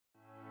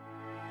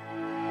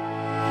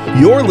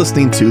You're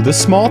listening to the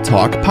Small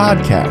Talk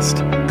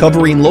Podcast,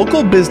 covering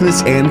local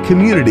business and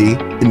community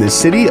in the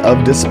city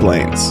of Des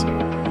Plaines.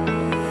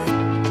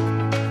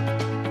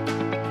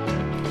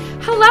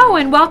 Hello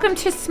and welcome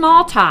to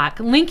Small Talk,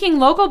 linking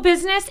local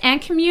business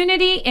and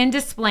community in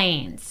Des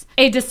Plaines,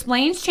 a Des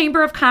Plaines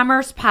Chamber of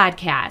Commerce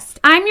podcast.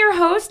 I'm your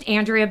host,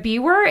 Andrea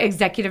Bewer,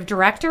 Executive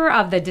Director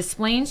of the Des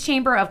Plaines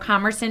Chamber of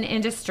Commerce and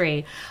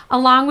Industry,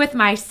 along with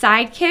my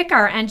sidekick,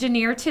 our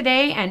engineer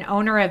today and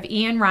owner of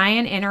Ian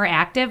Ryan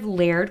Interactive,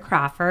 Laird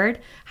Crawford.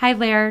 Hi,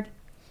 Laird.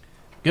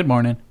 Good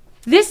morning.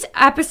 This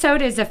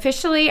episode is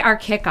officially our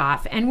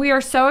kickoff, and we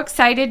are so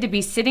excited to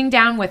be sitting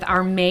down with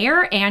our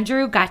mayor,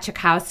 Andrew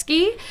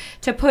Goczkowski,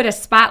 to put a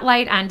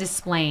spotlight on Des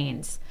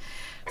Plaines.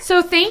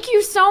 So thank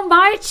you so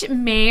much,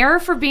 Mayor,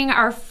 for being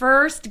our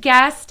first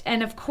guest,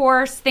 and of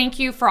course, thank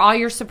you for all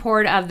your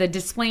support of the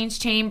Des Plaines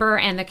Chamber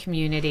and the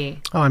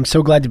community. Oh, I'm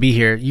so glad to be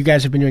here. You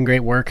guys have been doing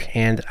great work,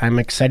 and I'm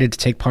excited to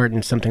take part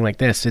in something like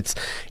this.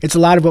 It's a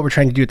lot of what we're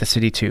trying to do at the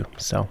city, too,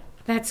 so...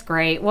 That's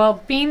great.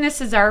 Well, being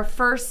this is our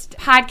first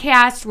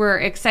podcast, we're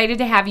excited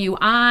to have you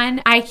on.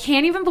 I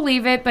can't even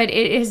believe it, but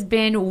it has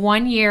been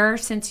 1 year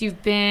since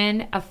you've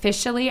been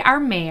officially our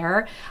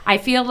mayor. I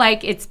feel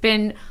like it's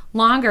been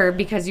longer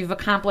because you've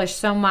accomplished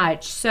so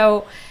much.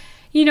 So,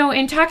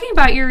 in talking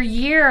about your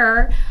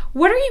year,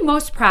 what are you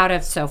most proud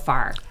of so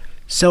far?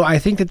 So I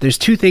think that there's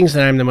two things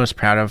that I'm the most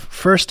proud of.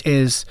 First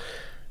is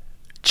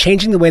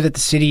changing the way that the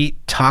city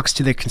talks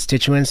to the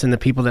constituents and the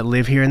people that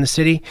live here in the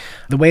city,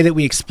 the way that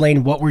we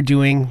explain what we're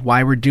doing,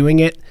 why we're doing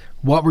it,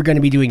 what we're going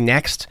to be doing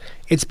next.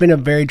 It's been a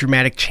very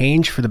dramatic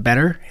change for the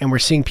better, and we're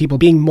seeing people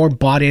being more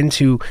bought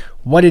into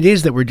what it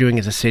is that we're doing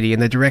as a city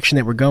and the direction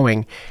that we're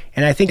going.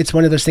 And I think it's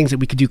one of those things that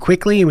we could do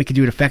quickly and we could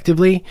do it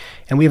effectively,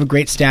 and we have a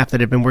great staff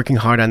that have been working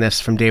hard on this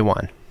from day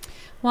one.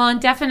 Well,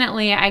 and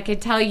definitely I could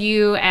tell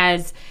you,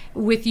 as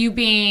with you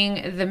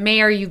being the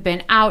mayor, you've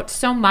been out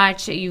so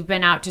much, you've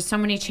been out to so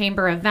many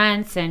chamber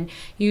events, and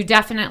you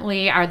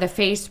definitely are the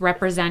face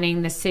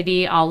representing the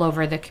city all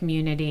over the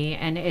community,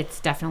 and it's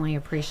definitely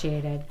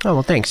appreciated. Oh,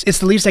 well, thanks. It's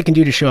the least I can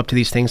do to show up to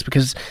these things,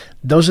 because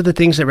those are the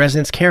things that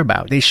residents care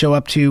about. They show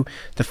up to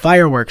the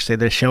fireworks,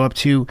 they show up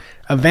to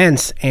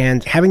events,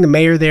 and having the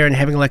mayor there and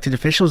having elected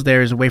officials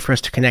there is a way for us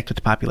to connect with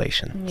the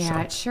population.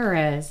 Yeah, It sure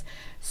is.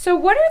 So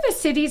what are the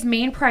city's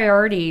main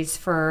priorities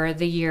for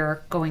the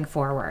year going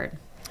forward?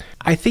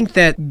 I think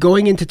that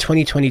going into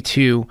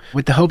 2022,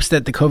 with the hopes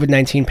that the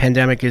COVID-19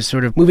 pandemic is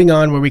sort of moving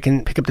on where we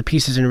can pick up the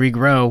pieces and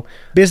regrow,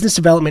 business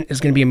development is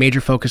going to be a major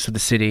focus of the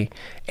city,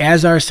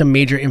 as are some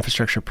major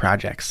infrastructure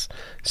projects.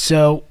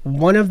 So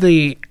one of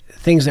the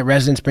things that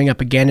residents bring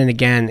up again and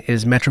again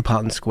is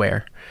Metropolitan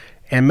Square.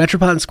 And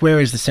Metropolitan Square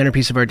is the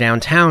centerpiece of our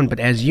downtown, but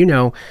as you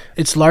know,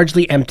 it's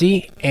largely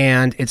empty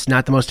and it's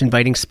not the most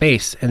inviting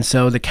space. And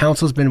so the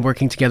council's been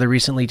working together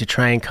recently to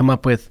try and come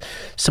up with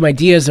some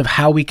ideas of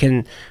how we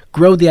can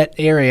grow that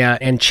area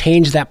and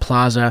change that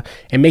plaza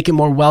and make it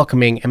more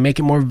welcoming and make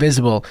it more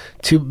visible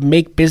to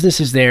make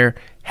businesses there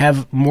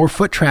have more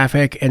foot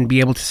traffic and be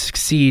able to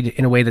succeed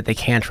in a way that they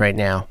can't right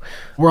now.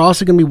 We're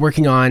also going to be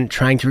working on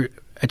trying to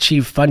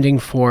achieve funding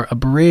for a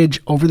bridge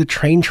over the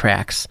train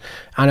tracks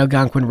on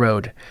Algonquin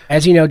Road.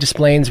 As you know, Des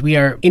Plaines, we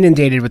are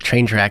inundated with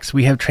train tracks.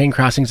 We have train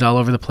crossings all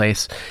over the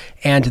place.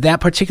 And that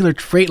particular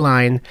freight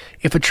line,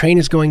 if a train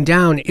is going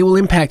down, it will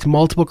impact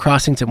multiple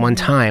crossings at one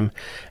time.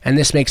 And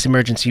this makes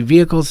emergency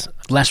vehicles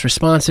less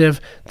responsive.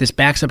 This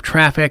backs up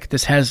traffic.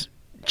 This has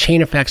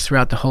chain effects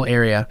throughout the whole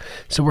area.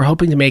 So we're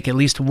hoping to make at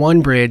least one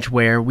bridge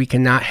where we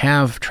cannot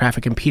have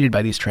traffic impeded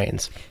by these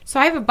trains. So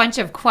I have a bunch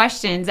of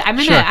questions. I'm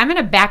Sure.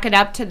 gonna back it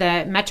up to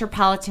the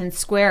Metropolitan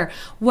Square.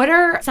 What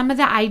are some of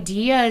the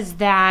ideas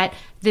that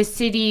the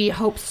city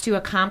hopes to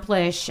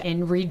accomplish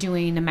in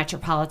redoing the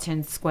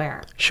Metropolitan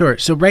Square? Sure.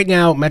 So right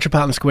now,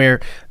 Metropolitan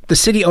Square, the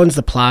city owns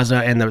the plaza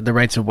and the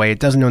rights of way. It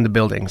doesn't own the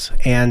buildings.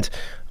 And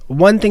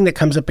one thing that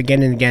comes up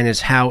again and again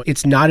is how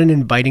it's not an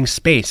inviting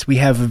space. We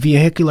have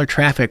vehicular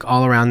traffic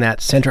all around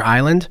that center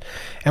island,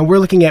 and we're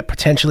looking at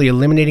potentially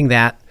eliminating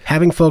that,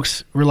 having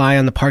folks rely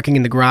on the parking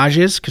in the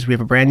garages, because we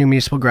have a brand new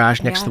municipal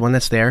garage next to the one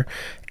that's there,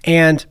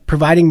 and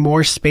providing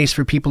more space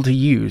for people to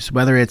use,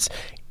 whether it's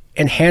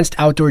enhanced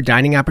outdoor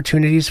dining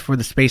opportunities for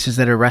the spaces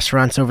that are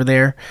restaurants over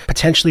there,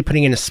 potentially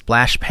putting in a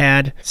splash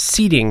pad,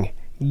 seating,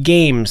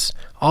 games,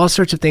 all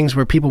sorts of things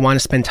where people want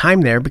to spend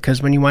time there,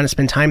 because when you want to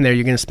spend time there,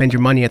 you're going to spend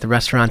your money at the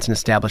restaurants and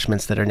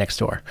establishments that are next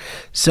door.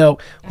 So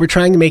we're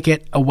trying to make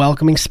it a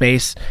welcoming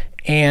space,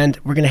 and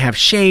we're going to have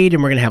shade,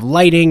 and we're going to have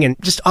lighting, and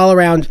just all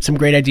around some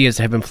great ideas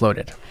that have been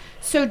floated.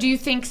 So do you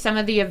think some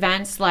of the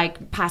events,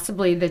 like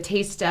possibly the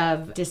Taste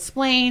of Des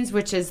Plaines,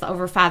 which is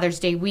over Father's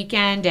Day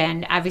weekend,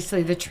 and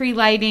obviously the tree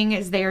lighting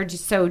is there,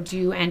 so do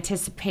you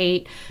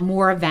anticipate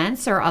more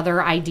events or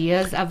other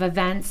ideas of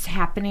events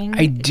happening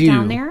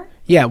down there?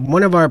 Yeah,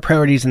 one of our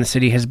priorities in the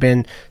city has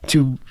been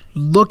to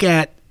look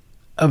at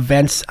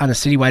events on a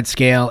citywide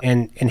scale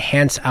and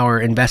enhance our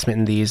investment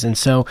in these. And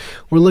so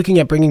we're looking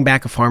at bringing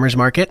back a farmer's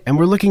market, and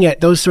we're looking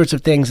at those sorts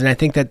of things. And I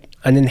think that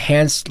an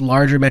enhanced,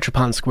 larger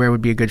Metropolitan Square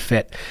would be a good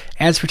fit.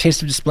 As for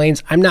Taste of Des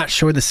Plaines, I'm not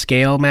sure the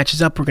scale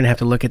matches up. We're going to have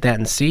to look at that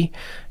and see.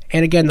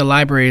 And again, the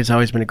library has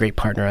always been a great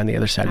partner on the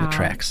other side of the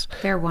tracks.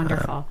 They're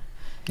wonderful.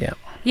 Yeah.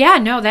 Yeah,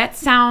 no, that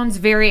sounds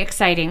very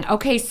exciting.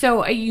 Okay,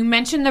 so you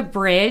mentioned the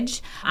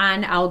bridge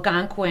on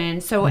Algonquin.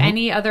 So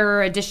any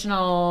other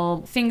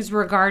additional things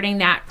regarding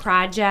that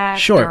project?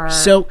 Sure.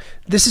 So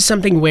this is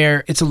something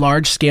where it's a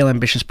large-scale,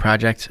 ambitious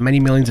project, many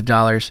millions of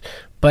dollars.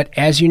 But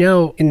as you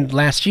know, in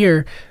last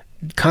year,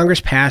 Congress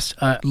passed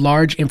a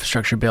large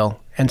infrastructure bill.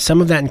 And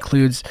some of that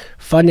includes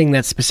funding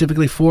that's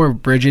specifically for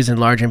bridges and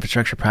large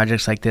infrastructure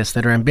projects like this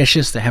that are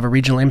ambitious, that have a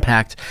regional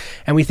impact.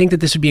 And we think that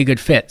this would be a good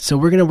fit. So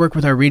we're going to work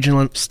with our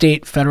regional,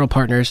 state, federal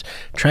partners,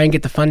 try and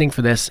get the funding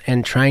for this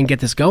and try and get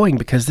this going,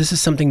 because this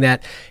is something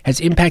that has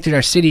impacted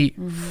our city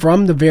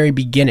from the very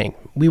beginning.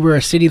 We were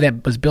a city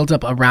that was built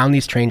up around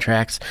these train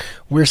tracks.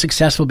 We're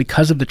successful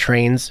because of the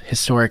trains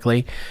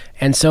historically.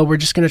 And so we're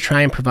just going to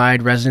try and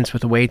provide residents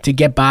with a way to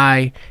get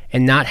by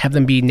and not have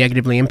them be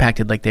negatively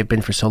impacted like they've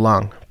been for so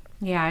long.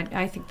 Yeah,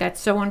 I think that's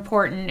so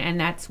important, and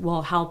that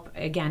will help,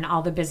 again,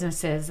 all the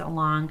businesses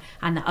along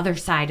on the other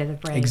side of the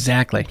bridge.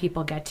 Exactly. When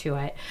people get to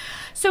it.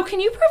 So can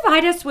you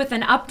provide us with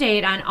an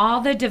update on all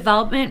the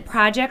development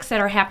projects that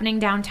are happening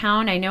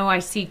downtown? I know I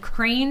see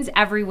cranes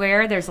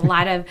everywhere. There's a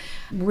lot of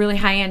really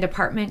high-end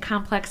apartment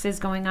complexes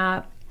going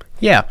up.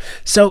 Yeah.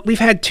 So we've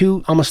had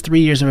almost 3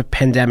 years of a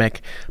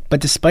pandemic, but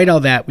despite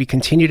all that, we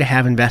continue to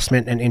have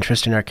investment and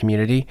interest in our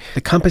community.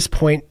 The Compass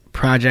Point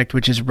project,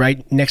 which is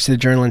right next to the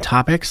Journal and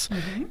Topics,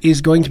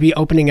 is going to be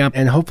opening up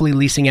and hopefully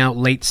leasing out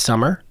late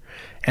summer.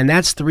 And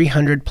that's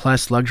 300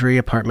 plus luxury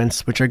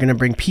apartments, which are going to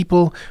bring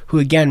people who,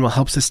 again, will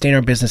help sustain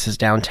our businesses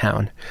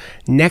downtown.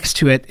 Next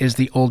to it is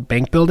the old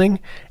bank building,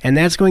 and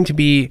that's going to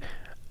be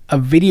a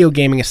video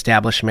gaming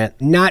establishment,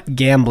 not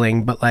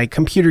gambling, but like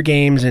computer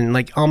games and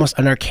like almost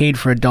an arcade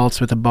for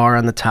adults with a bar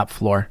on the top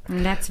floor.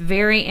 And that's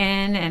very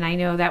in, and I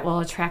know that will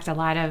attract a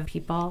lot of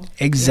people.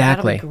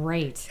 Exactly. Yeah, that'll be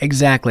great.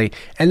 Exactly.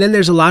 And then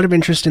there's a lot of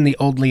interest in the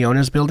old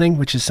Leona's building,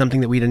 which is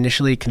something that we'd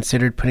initially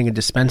considered putting a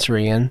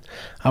dispensary in.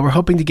 We're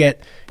hoping to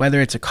get,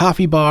 whether it's a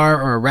coffee bar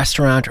or a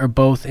restaurant or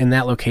both, in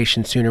that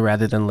location sooner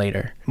rather than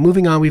later.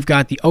 Moving on, we've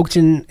got the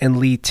Oakton and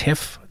Lee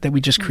TIF that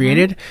we just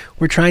created.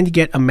 We're trying to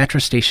get a metro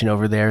station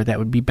over there that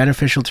would be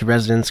beneficial to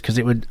residents because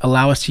it would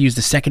allow us to use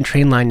the second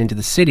train line into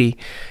the city.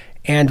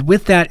 And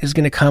with that is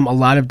going to come a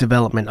lot of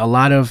development, a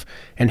lot of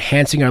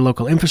enhancing our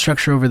local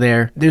infrastructure over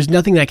there. There's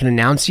nothing that I can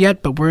announce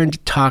yet, but we're in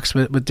talks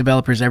with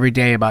developers every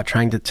day about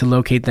trying to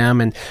locate them,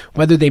 and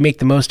whether they make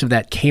the most of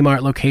that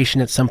Kmart location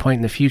at some point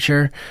in the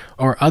future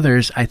or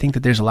others. I think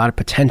that there's a lot of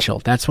potential.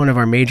 That's one of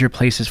our major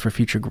places for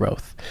future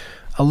growth.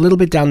 A little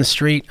bit down the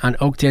street on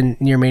Oakton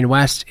near Main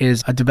West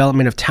is a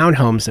development of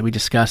townhomes that we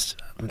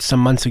discussed some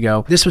months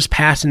ago. This was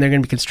passed, and they're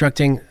going to be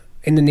constructing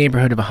in the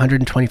neighborhood of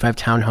 125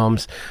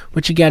 townhomes,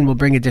 which again will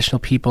bring additional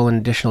people and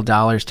additional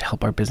dollars to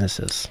help our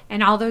businesses.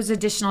 And all those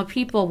additional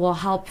people will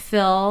help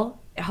fill,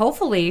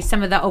 hopefully,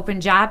 some of the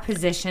open job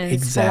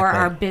positions for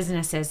our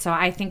businesses. So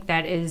I think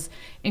that is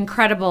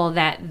incredible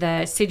that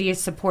the city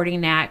is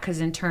supporting that, because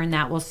in turn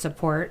that will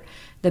support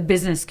the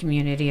business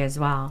community as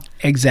well.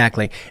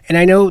 Exactly. And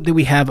I know that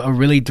we have a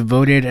really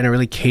devoted and a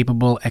really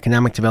capable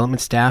economic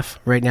development staff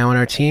right now on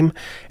our team,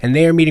 and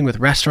they are meeting with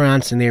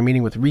restaurants, and they are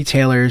meeting with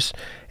retailers,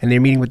 and they're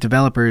meeting with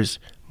developers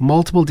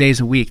multiple days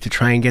a week to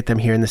try and get them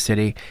here in the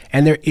city.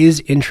 And there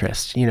is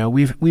interest. You know,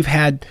 we've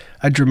had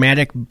a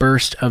dramatic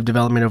burst of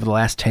development over the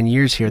last 10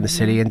 years here in the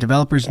city, and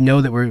developers know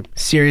that we're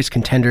serious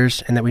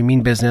contenders and that we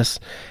mean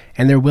business,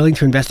 and they're willing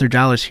to invest their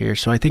dollars here.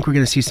 So I think we're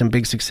going to see some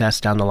big success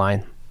down the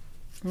line.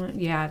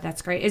 Yeah,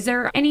 that's great. Is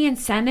there any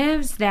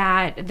incentives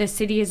that the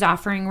city is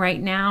offering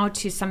right now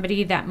to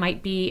somebody that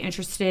might be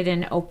interested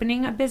in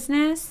opening a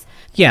business?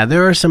 Yeah,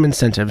 there are some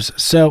incentives.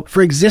 So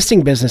for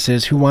existing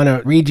businesses who want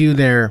to redo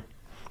their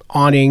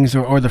awnings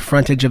or the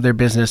frontage of their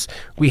business,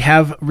 we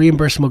have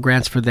reimbursable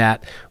grants for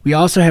that. We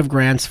also have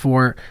grants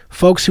for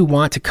folks who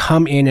want to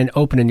come in and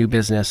open a new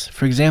business.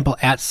 For example,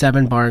 at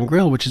 7 Bar and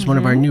Grill, which is one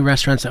of our new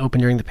restaurants that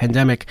opened during the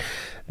pandemic,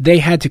 they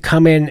had to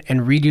come in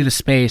and redo the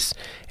space,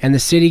 and the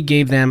city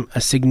gave them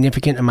a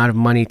significant amount of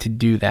money to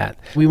do that.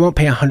 We won't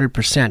pay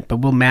 100%, but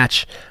we'll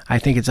match, I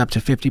think it's up to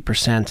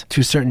 50%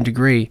 to a certain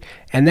degree.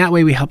 And that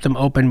way we help them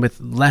open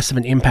with less of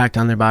an impact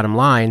on their bottom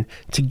line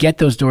to get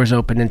those doors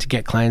open and to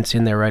get clients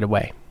in there right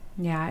away.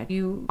 Yeah,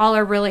 you all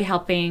are really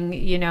helping,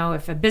 you know,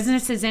 if a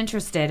business is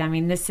interested. I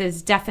mean, this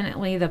is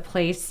definitely the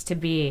place to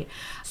be.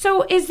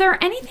 So is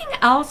there anything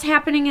else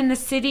happening in the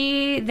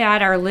city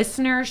that our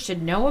listeners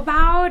should know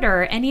about,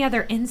 or any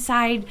other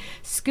inside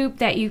scoop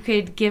that you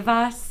could give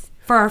us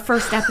for our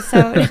first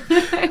episode?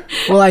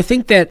 Well, I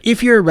think that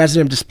if you're a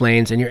resident of Des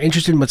Plaines and you're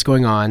interested in what's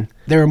going on,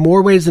 there are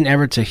more ways than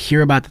ever to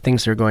hear about the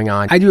things that are going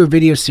on. I do a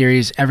video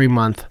series every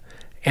month,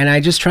 and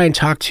I just try and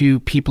talk to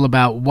people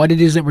about what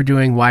it is that we're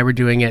doing, why we're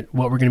doing it,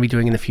 what we're going to be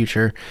doing in the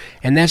future.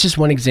 And that's just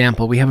one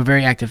example. We have a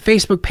very active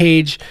Facebook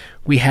page.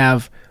 We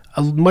have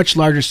a much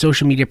larger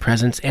social media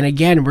presence. And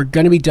again, we're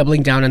going to be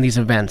doubling down on these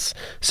events.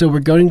 So we're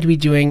going to be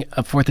doing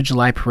a 4th of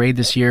July parade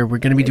this year. We're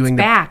going to be doing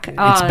back. It's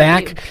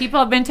back. People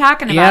have been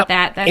talking about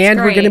that. That's and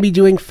great. We're going to be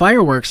doing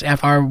fireworks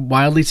after our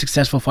wildly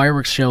successful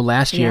fireworks show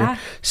last year.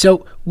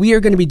 So we are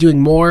going to be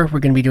doing more. We're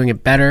going to be doing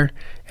it better.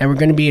 And we're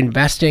going to be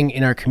investing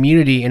in our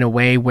community in a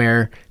way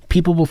where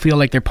people will feel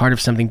like they're part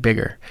of something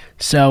bigger.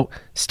 So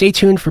stay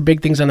tuned for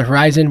big things on the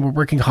horizon. We're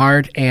working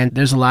hard, and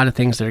there's a lot of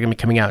things that are going to be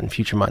coming out in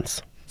future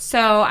months.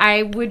 So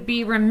I would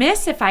be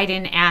remiss if I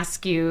didn't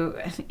ask you,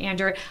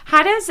 Andrew,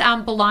 how does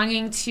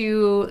belonging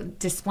to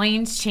Des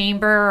Plaines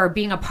Chamber or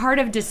being a part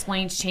of Des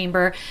Plaines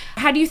Chamber,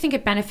 how do you think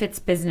it benefits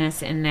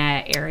business in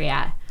that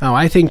area? Oh,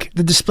 I think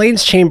the Des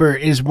Plaines Chamber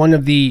is one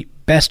of the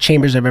best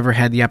chambers I've ever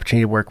had the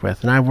opportunity to work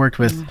with. And I've worked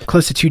with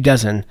close to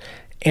 24.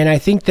 And I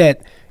think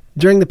that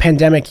during the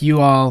pandemic, you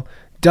all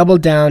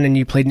doubled down and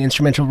you played an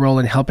instrumental role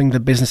in helping the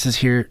businesses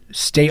here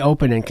stay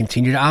open and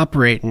continue to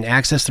operate and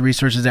access the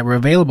resources that were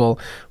available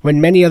when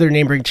many other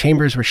neighboring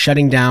chambers were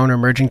shutting down or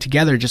merging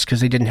together just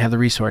because they didn't have the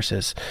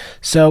resources.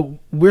 So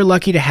we're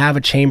lucky to have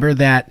a chamber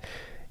that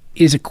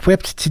is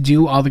equipped to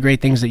do all the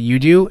great things that you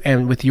do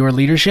and with your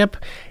leadership.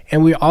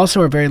 And we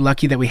also are very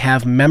lucky that we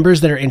have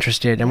members that are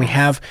interested and we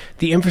have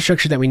the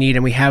infrastructure that we need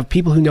and we have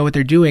people who know what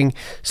they're doing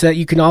so that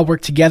you can all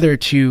work together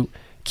to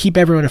keep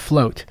everyone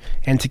afloat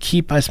and to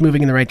keep us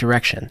moving in the right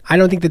direction. I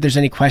don't think that there's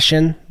any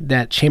question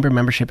that chamber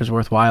membership is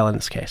worthwhile in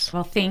this case.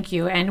 Well, thank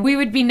you. And we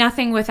would be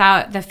nothing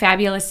without the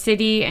fabulous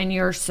city and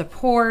your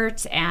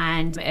support,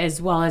 and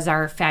as well as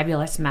our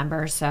fabulous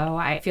members. So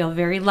I feel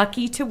very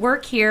lucky to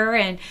work here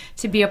and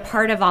to be a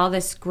part of all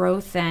this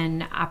growth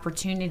and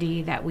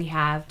opportunity that we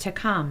have to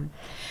come.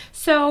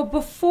 So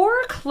before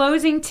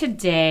closing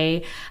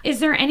today, is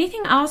there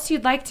anything else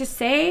you'd like to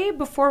say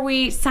before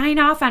we sign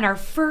off on our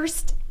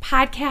first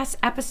podcast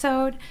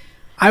episode?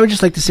 I would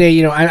just like to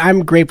say,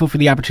 I'm grateful for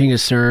the opportunity to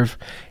serve,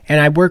 and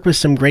I work with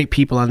some great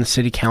people on the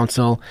city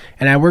council,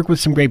 and I work with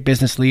some great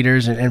business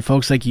leaders and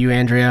folks like you,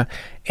 Andrea,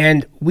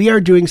 and we are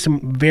doing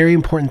some very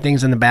important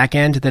things on the back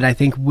end that I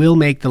think will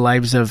make the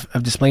lives of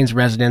Des Plaines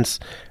residents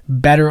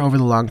better over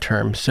the long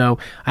term. So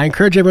I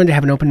encourage everyone to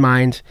have an open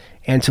mind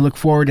and to look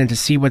forward and to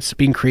see what's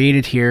being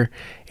created here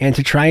and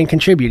to try and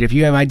contribute. If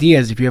you have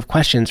ideas, if you have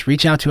questions,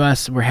 reach out to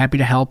us. We're happy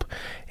to help,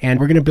 and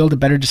we're going to build a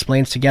better Des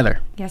Plaines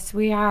together. Yes,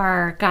 we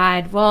are.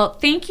 God. Well,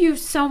 thank you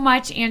so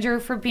much, Andrew,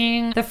 for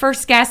being the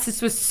first guest.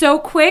 This was so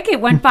quick.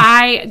 It went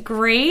by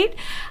great,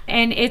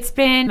 and it's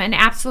been an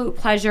absolute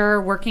pleasure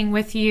working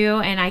with you,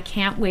 and I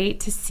can't wait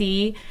to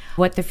see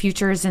what the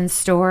future is in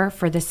store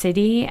for the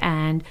city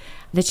and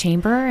the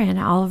chamber and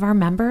all of our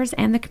members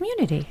and the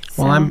community.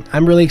 Well,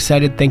 I'm really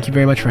excited. Thank you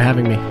very much for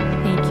having me.